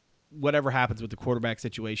whatever happens with the quarterback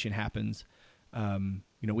situation happens.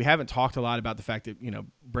 We haven't talked a lot about the fact that,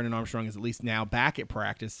 Brennan Armstrong is at least now back at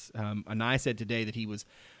practice. Anai said today that he was,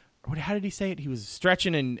 how did he say it? He was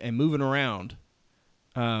stretching and moving around.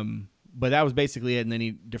 But that was basically it. And then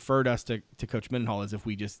he deferred us to Coach Mendenhall as if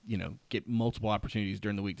we just, get multiple opportunities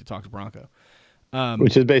during the week to talk to Bronco.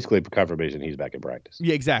 Which is basically confirmation he's back in practice.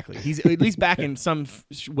 Yeah, exactly. He's at least back in some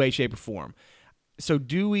way, shape, or form. So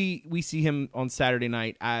do we see him on Saturday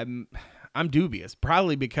night? I'm dubious,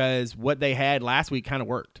 probably because what they had last week kind of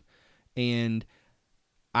worked. And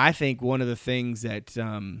I think one of the things that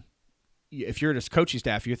if you're just coaching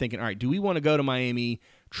staff, you're thinking, all right, do we want to go to Miami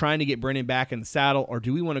trying to get Brennan back in the saddle, or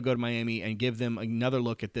do we want to go to Miami and give them another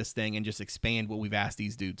look at this thing and just expand what we've asked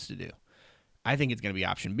these dudes to do? I think it's going to be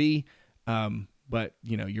option B, but,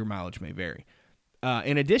 your mileage may vary.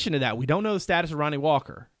 In addition to that, we don't know the status of Ronnie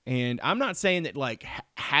Walker. And I'm not saying that, like,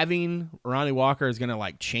 having Ronnie Walker is going to,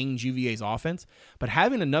 like, change UVA's offense, but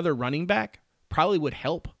having another running back probably would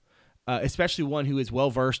help. Especially one who is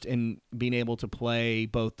well-versed in being able to play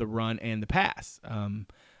both the run and the pass.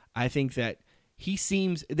 I think that he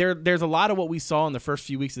seems there's a lot of what we saw in the first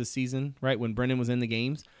few weeks of the season, right, when Brennan was in the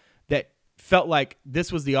games, that felt like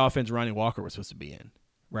this was the offense Ronnie Walker was supposed to be in,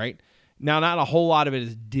 right? Now, not a whole lot of it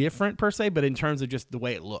is different per se, but in terms of just the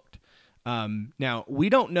way it looked. Now, we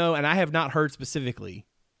don't know, and I have not heard specifically.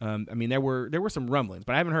 There were some rumblings,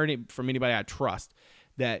 but I haven't heard it from anybody I trust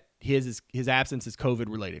that his absence is COVID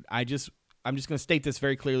related. I'm just going to state this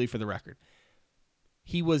very clearly for the record.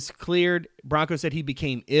 He was cleared. Bronco said he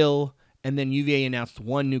became ill, and then UVA announced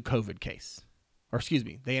one new COVID case. Or excuse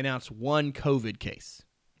me, they announced one COVID case,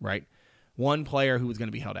 right? One player who was going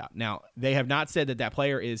to be held out. Now, they have not said that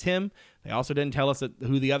player is him. They also didn't tell us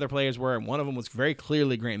who the other players were, and one of them was very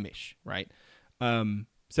clearly Grant Mish, right? So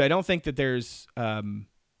I don't think that there's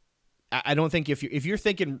I don't think if you're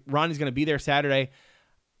thinking Ronnie's going to be there Saturday,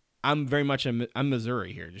 I'm very much I'm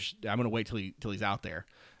Missouri here. I'm going to wait till he's out there,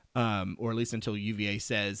 or at least until UVA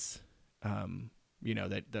says,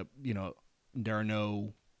 that there are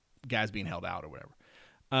no guys being held out or whatever.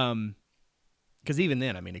 Because even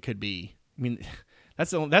then, it could be.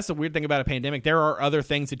 That's the weird thing about a pandemic. There are other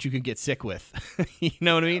things that you can get sick with. You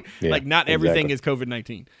know what I mean? Yeah, like not everything exactly.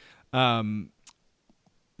 is COVID-19.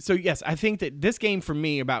 So yes, I think that this game for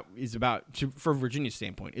me for Virginia's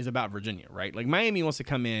standpoint is about Virginia, right? Like Miami wants to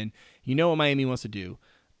come in, what Miami wants to do.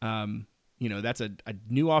 That's a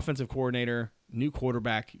new offensive coordinator, new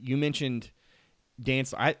quarterback. You mentioned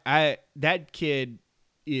Dance. That kid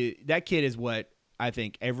is what I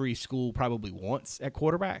think every school probably wants at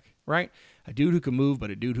quarterback, right? A dude who can move, but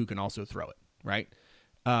a dude who can also throw it, right?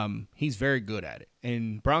 He's very good at it.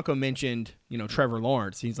 And Bronco mentioned, Trevor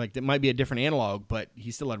Lawrence. He's like, that might be a different analog, but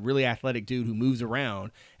he's still a really athletic dude who moves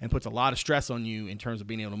around and puts a lot of stress on you in terms of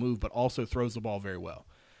being able to move, but also throws the ball very well.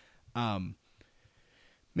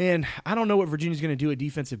 Man, I don't know what Virginia's going to do at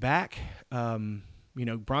defensive back.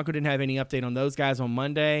 Bronco didn't have any update on those guys on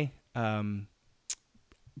Monday.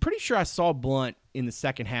 Pretty sure I saw Blunt in the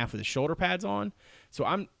second half with his shoulder pads on. So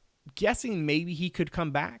I'm guessing maybe he could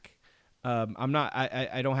come back. I'm not.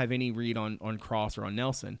 I don't have any read on Cross or on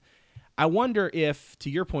Nelson. I wonder if,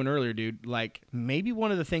 to your point earlier, dude, like maybe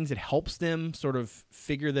one of the things that helps them sort of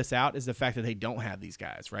figure this out is the fact that they don't have these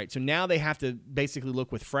guys, right? So now they have to basically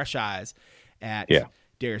look with fresh eyes at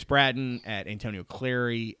Darius Bratton, at Antonio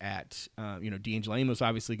Clary, at D'Angelo Amos,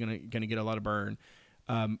 obviously going to get a lot of burn.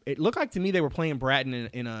 It looked like to me they were playing Bratton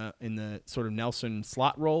in the sort of Nelson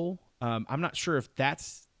slot role. I'm not sure if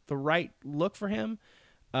that's the right look for him,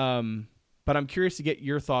 but I'm curious to get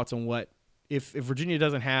your thoughts on what. If Virginia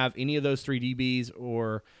doesn't have any of those three DBs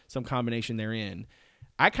or some combination therein,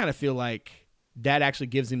 I kind of feel like that actually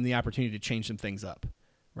gives him the opportunity to change some things up,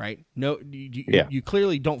 right? No, you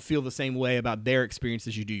clearly don't feel the same way about their experience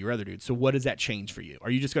as you do your other dudes. So what does that change for you?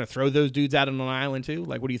 Are you just going to throw those dudes out on an island too?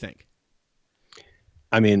 Like, what do you think?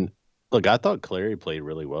 I mean, look, I thought Clary played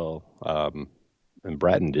really well, and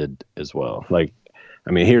Bratton did as well. Like,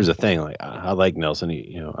 I mean, here's the thing. Like, I like Nelson.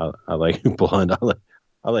 I like Blunt.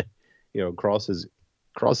 I like. Cross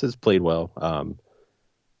has played well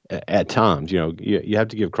at times. You have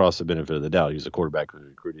to give Cross the benefit of the doubt. He's a quarterback who's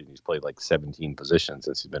recruited. He's played like 17 positions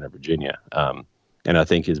since he's been at Virginia. And I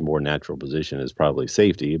think his more natural position is probably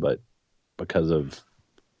safety, but because of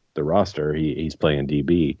the roster, he's playing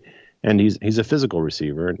DB, and he's a physical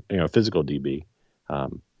receiver, physical DB.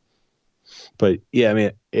 But yeah, I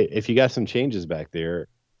mean, if you got some changes back there,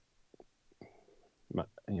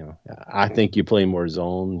 I think you play more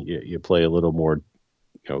zone. You play a little more,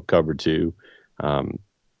 cover two.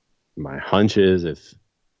 My hunch is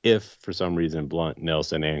if for some reason Blunt,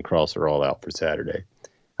 Nelson, and Cross are all out for Saturday,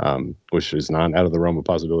 which is not out of the realm of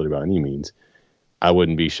possibility by any means, I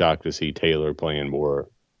wouldn't be shocked to see Taylor playing more,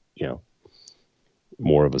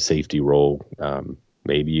 more of a safety role.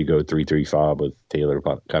 Maybe you go 3-3-5 with Taylor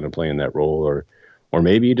kind of playing that role, or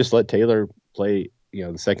maybe you just let Taylor play,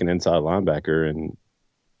 the second inside linebacker and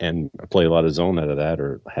play a lot of zone out of that,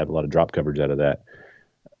 or have a lot of drop coverage out of that,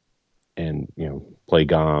 and play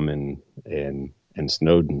Gom and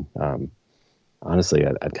Snowden. Honestly,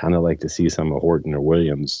 I'd kind of like to see some of Horton or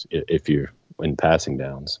Williams if you're in passing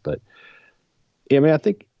downs. But yeah, I mean, I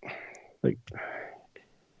think like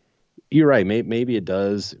you're right. Maybe it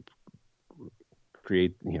does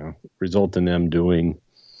create, result in them doing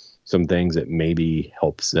some things that maybe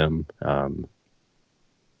helps them.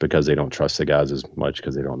 Because they don't trust the guys as much,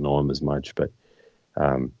 because they don't know them as much. But,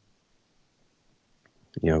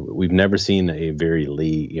 we've never seen a very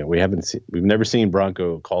lead. We've never seen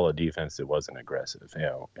Bronco call a defense that wasn't aggressive.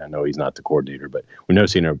 I know he's not the coordinator, but we've never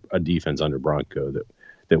seen a defense under Bronco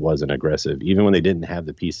that wasn't aggressive, even when they didn't have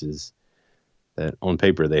the pieces that on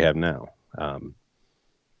paper they have now.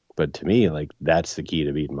 But to me, like, that's the key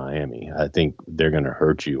to beating Miami. I think they're going to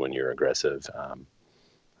hurt you when you're aggressive.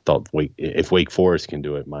 Thought if Wake Forest can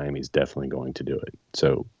do it, Miami's definitely going to do it.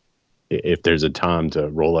 So if there's a time to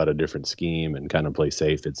roll out a different scheme and kind of play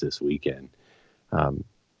safe, it's this weekend.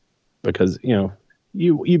 Because,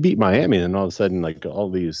 you beat Miami, and all of a sudden, like, all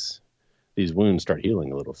these wounds start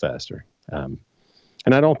healing a little faster. And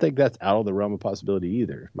I don't think that's out of the realm of possibility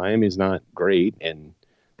either. Miami's not great, and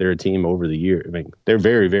they're a team over the year. I mean, they're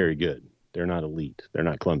very, very good. They're not elite. They're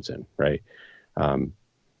not Clemson, right?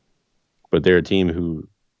 But they're a team who,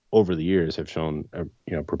 over the years, have shown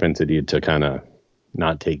a propensity to kind of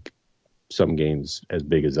not take some games as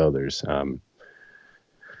big as others.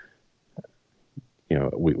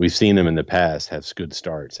 We've seen them in the past have good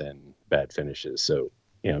starts and bad finishes. So,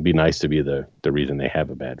 it'd be nice to be the reason they have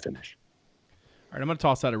a bad finish. All right, I'm going to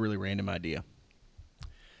toss out a really random idea.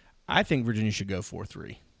 I think Virginia should go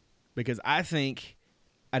 4-3 because I think,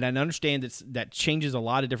 and I understand that changes a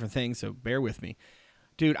lot of different things, so bear with me.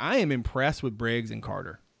 Dude, I am impressed with Briggs and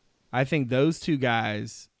Carter. I think those two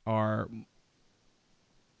guys are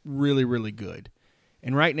really, really good.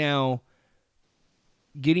 And right now,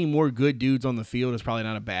 getting more good dudes on the field is probably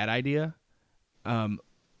not a bad idea.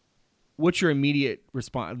 What's your immediate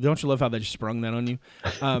response? Don't you love how they just sprung that on you?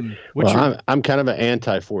 I'm kind of an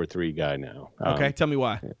anti-4-3 guy now. Okay, tell me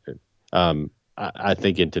why. I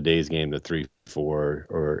think in today's game, the 3-4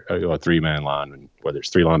 or a three-man line, and whether it's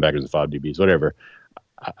three linebackers and five DBs, whatever,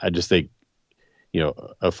 I just think,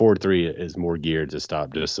 a 4-3 is more geared to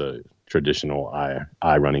stop just a traditional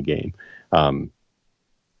eye running game.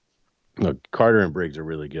 Look, Carter and Briggs are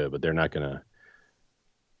really good, but they're not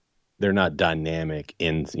dynamic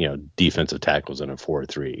in, defensive tackles in a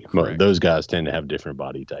 4-3. Correct. Those guys tend to have different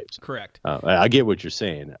body types. Correct. I get what you're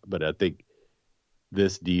saying, but I think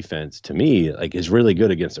this defense, to me, like, is really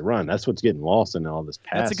good against the run. That's what's getting lost in all this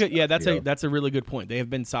pass. That's a good, that's a really good point. They have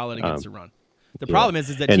been solid against the run. The problem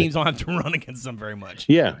is that teams don't have to run against them very much.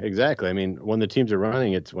 Yeah, exactly. I mean, when the teams are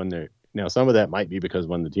running, it's when they're now. Some of that might be because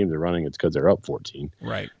when the teams are running, it's because they're up 14,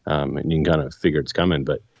 right? And you can kind of figure it's coming.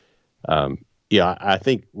 But yeah, I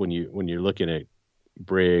think when you're looking at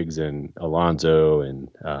Briggs and Alonzo and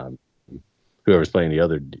whoever's playing the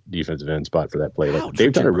other defensive end spot for that play, like,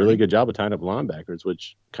 they've done a really good job of tying up linebackers,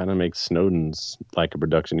 which kind of makes Snowden's lack of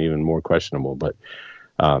production even more questionable. But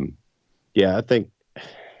yeah, I think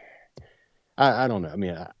I don't know. I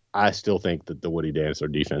mean, I still think that the Woody Dancer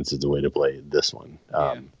defense is the way to play this one.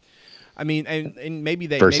 Yeah. I mean, and maybe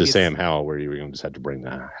they versus Sam Howell, where you're going to just have to bring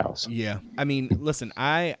the house. Yeah, I mean, listen,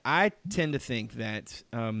 I tend to think that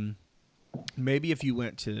maybe if you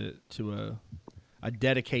went to a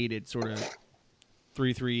dedicated sort of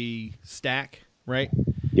 3-3 stack, right?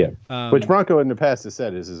 Yeah, which Bronco in the past has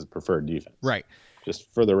said is his preferred defense, right?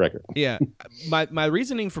 Just for the record. Yeah, my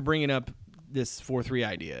reasoning for bringing up this 4-3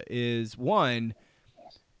 idea is, one,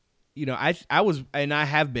 you know, I was, and I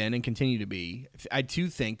have been and continue to be, I too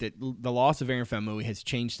think that the loss of Aaron Faumui has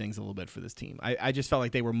changed things a little bit for this team. I just felt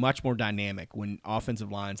like they were much more dynamic when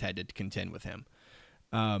offensive lines had to contend with him.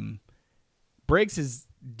 Briggs has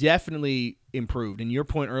definitely improved. And your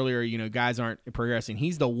point earlier, you know, guys aren't progressing.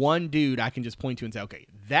 He's the one dude I can just point to and say, okay,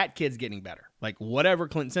 that kid's getting better. Like, whatever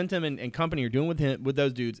Clinton Centum and company are doing with him, with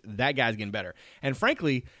those dudes, that guy's getting better. And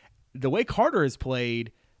frankly, the way Carter has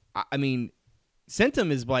played, I mean,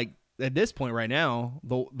 Centum is like, at this point right now,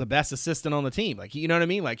 the best assistant on the team. Like, you know what I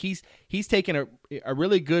mean? Like, he's taken a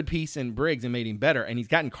really good piece in Briggs and made him better, and he's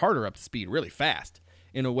gotten Carter up to speed really fast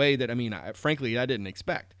in a way that, I mean, frankly, I didn't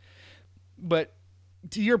expect. But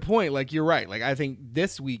to your point, like, you're right. Like, I think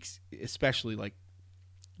this week's, especially, like,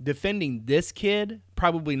 defending this kid,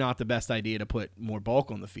 probably not the best idea to put more bulk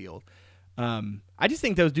on the field. I just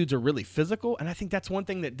think those dudes are really physical, and I think that's one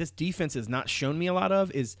thing that this defense has not shown me a lot of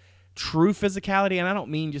is true physicality. And I don't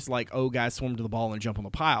mean just like, oh, guys swarm to the ball and jump on the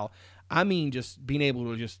pile. I mean just being able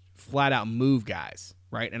to just flat out move guys,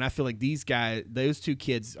 right? And I feel like these guys, those two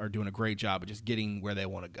kids, are doing a great job of just getting where they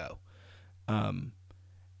want to go.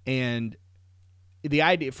 And the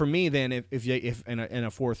idea for me then, if in a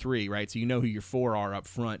 4-3, right? So you know who your four are up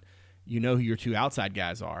front, you know who your two outside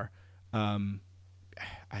guys are.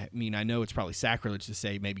 I mean, I know it's probably sacrilege to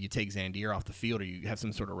say maybe you take Zandier off the field or you have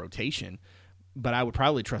some sort of rotation, but I would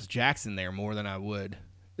probably trust Jackson there more than I would,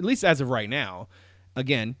 at least as of right now.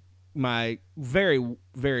 Again, my very,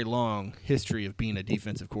 very long history of being a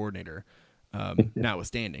defensive coordinator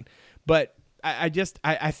notwithstanding. But I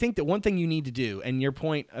think that one thing you need to do, and your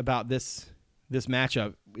point about this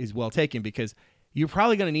matchup is well taken, because you're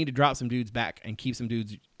probably going to need to drop some dudes back and keep some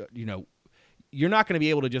dudes, you know, you're not going to be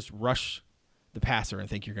able to just rush the passer and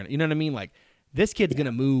think you're going to, you know what I mean? Like, this kid's going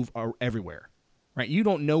to move everywhere, right? You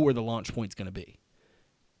don't know where the launch point's going to be.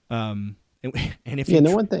 And if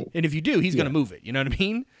if you do, he's going to move it. You know what I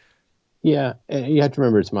mean? Yeah. And you have to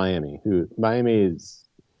remember it's Miami. Miami is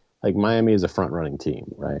a front running team,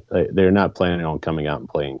 right? Like, they're not planning on coming out and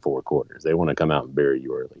playing 4 quarters. They want to come out and bury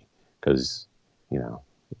you early because, you know,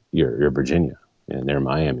 you're Virginia and they're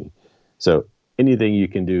Miami. So anything you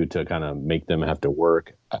can do to kind of make them have to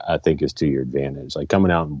work, I think, is to your advantage. Like,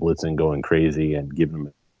 coming out and blitzing, going crazy, and giving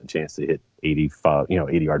them a chance to hit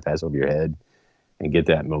 80-yard pass over your head and get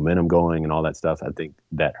that momentum going and all that stuff. I think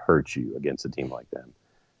that hurts you against a team like them.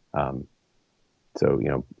 So, you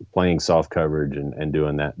know, playing soft coverage and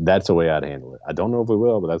doing that, that's the way I'd handle it. I don't know if we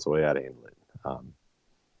will, but that's the way I'd handle it.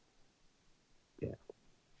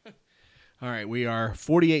 Yeah. All right. We are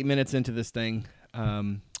 48 minutes into this thing.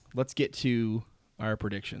 Let's get to our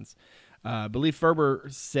predictions. I believe Ferber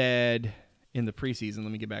said in the preseason,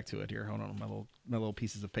 let me get back to it here. Hold on, my little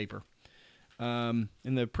pieces of paper. In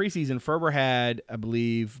the preseason, Ferber had, I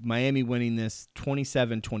believe, Miami winning this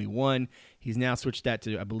 27-21. He's now switched that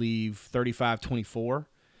to, I believe, 35-24.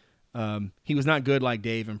 He was not good like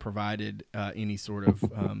Dave and provided any sort of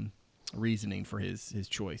reasoning for his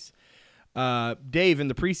choice. Dave, in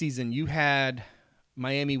the preseason, you had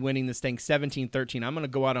Miami winning this thing 17-13. I'm going to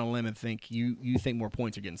go out on a limb and think you think more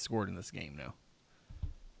points are getting scored in this game now.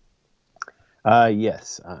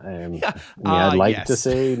 Yes. I'd like to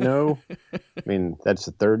say no. I mean, that's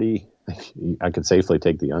a 30. I could safely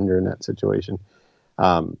take the under in that situation.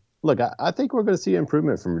 Look, I think we're going to see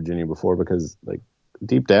improvement from Virginia before, because, like,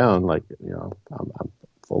 deep down, like, you know, I'm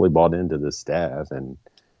fully bought into this staff, and,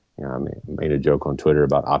 you know, I made a joke on Twitter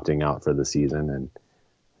about opting out for the season, and,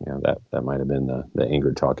 you know, that might have been the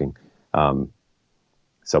anger talking.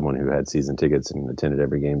 Someone who had season tickets and attended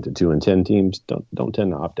every game to 2-10 teams don't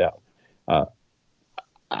tend to opt out.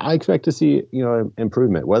 I expect to see, you know,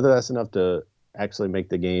 improvement. Whether that's enough to actually make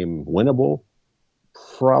the game winnable,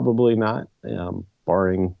 Probably not,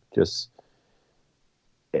 barring just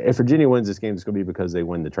if Virginia wins this game, it's going to be because they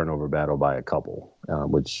win the turnover battle by a couple,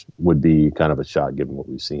 which would be kind of a shock given what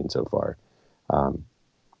we've seen so far. I'm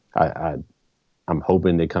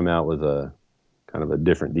hoping they come out with a kind of a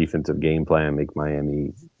different defensive game plan, make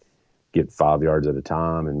Miami get 5 yards at a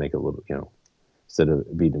time and make it a little, instead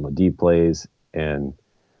of beating them with deep plays. And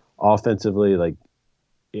offensively, like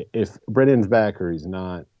if Brennan's back or he's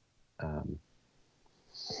not,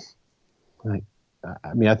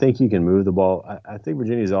 I think he can move the ball. I think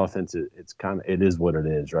Virginia's offense, it is what it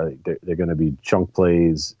is, right? They're going to be chunk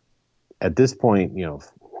plays. At this point,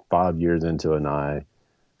 5 years into a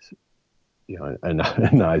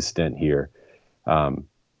nice stint here. A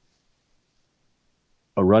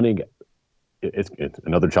running, it's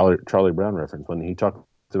another Charlie Brown reference. When he talks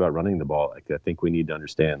about running the ball, I think we need to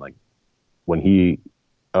understand, when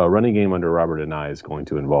a running game under Robert Anae is going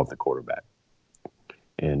to involve the quarterback.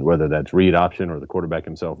 And whether that's read option or the quarterback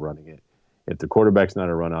himself running it, if the quarterback's not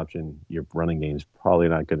a run option, your running game's probably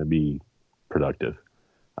not going to be productive.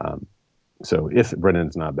 So if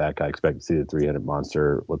Brennan's not back, I expect to see the 300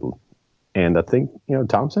 monster. And I think,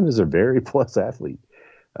 Thompson is a very plus athlete.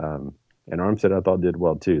 And Armstead, I thought, did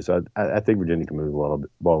well too. So I think Virginia can move the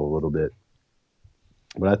ball a little bit.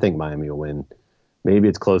 But I think Miami will win. Maybe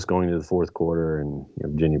it's close going to the fourth quarter and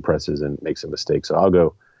Virginia presses and makes a mistake. So I'll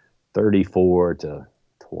go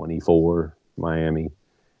 34-24 Miami.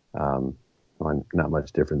 Not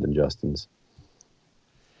much different than Justin's.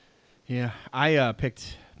 Yeah, I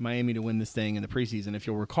picked Miami to win this thing in the preseason. If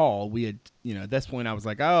you'll recall, we had, at this point I was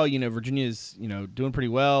like, Virginia's, doing pretty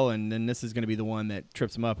well, and then this is going to be the one that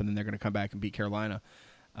trips them up, and then they're going to come back and beat Carolina.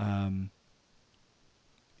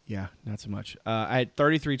 Yeah, not so much. I had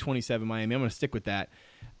 33-27 Miami. I'm going to stick with that.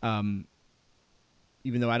 Even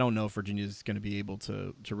though I don't know if Virginia's going to be able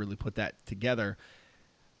to really put that together.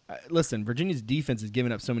 Listen, Virginia's defense has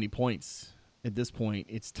given up so many points at this point.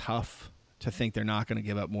 It's tough to think they're not going to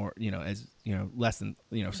give up more, less than,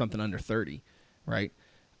 something under 30, right?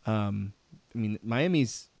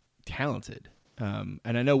 Miami's talented. And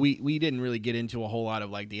I know we didn't really get into a whole lot of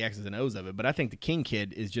like the X's and O's of it, but I think the King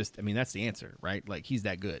kid is just, that's the answer, right? Like he's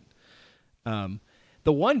that good.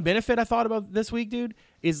 The one benefit I thought about this week, dude,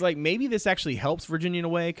 is like maybe this actually helps Virginia in a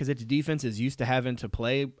way because its defense is used to having to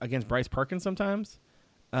play against Bryce Perkins sometimes.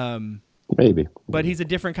 Maybe. But he's a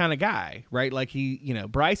different kind of guy, right? Like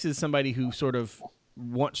Bryce is somebody who sort of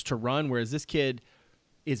wants to run, whereas this kid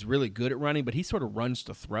is really good at running, but he sort of runs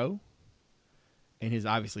to throw. And his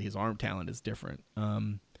arm talent is different.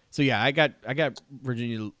 So yeah, I got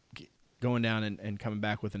Virginia going down and coming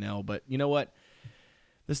back with an L. But you know what?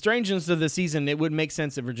 The strangeness of the season, it would make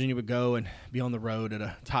sense if Virginia would go and be on the road at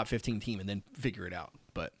a top 15 team and then figure it out.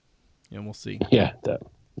 But we'll see. Yeah,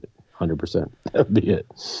 100%. That would be it.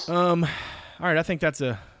 All right, I think that's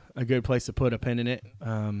a good place to put a pin in it.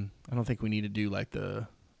 I don't think we need to do like the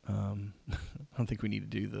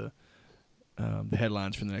the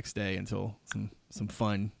headlines for the next day until some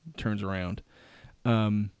fun turns around.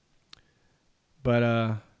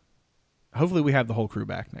 But hopefully we have the whole crew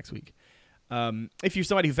back next week. If you're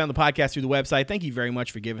somebody who found the podcast through the website, thank you very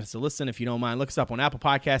much for giving us a listen. If you don't mind, look us up on Apple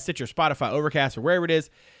Podcasts, Stitcher, Spotify, Overcast, or wherever it is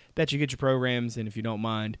that you get your programs. And if you don't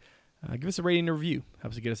mind, give us a rating and a review.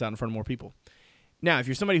 Helps to get us out in front of more people. Now, if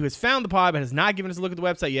you're somebody who has found the pod but has not given us a look at the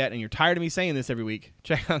website yet, and you're tired of me saying this every week,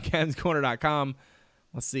 check out CaptainsCorner.com.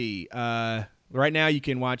 Let's see. Right now you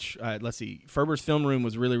can watch, Ferber's Film Room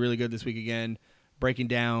was really, really good this week again, breaking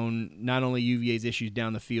down not only UVA's issues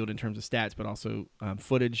down the field in terms of stats, but also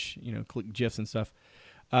footage, GIFs and stuff.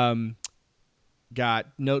 Got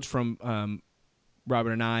notes from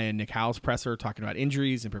Robert Anae and Nick Howell's presser talking about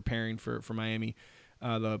injuries and preparing for Miami.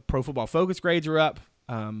 The Pro Football Focus grades are up.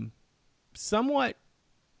 Somewhat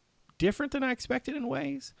different than I expected in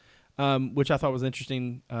ways. Which I thought was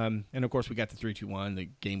interesting. And, of course, we got the 3-2-1, the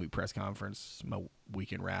game week press conference, my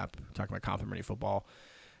weekend wrap, talking about complimentary football,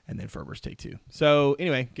 and then Ferber's Take Two. So,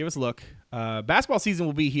 anyway, give us a look. Basketball season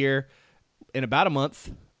will be here in about a month.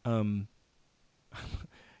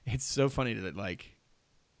 It's so funny that,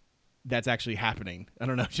 that's actually happening. I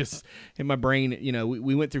don't know, just in my brain,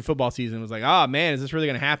 we went through football season and was like, oh, man, is this really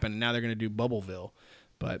going to happen? And now they're going to do Bubbleville.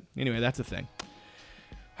 But, anyway, that's a thing.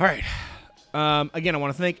 All right. Again, I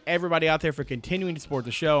want to thank everybody out there for continuing to support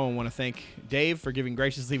the show. I want to thank Dave for giving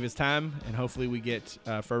graciously of his time, and hopefully we get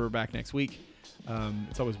Ferber back next week.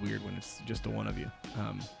 It's always weird when it's just the one of you.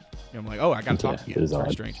 I'm like, oh, I got to talk to you. It's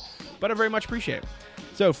very strange. But I very much appreciate it.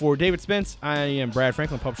 So for David Spence, I am Brad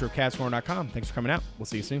Franklin, publisher of CaptainsCorner.com. Thanks for coming out. We'll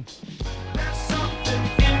see you soon.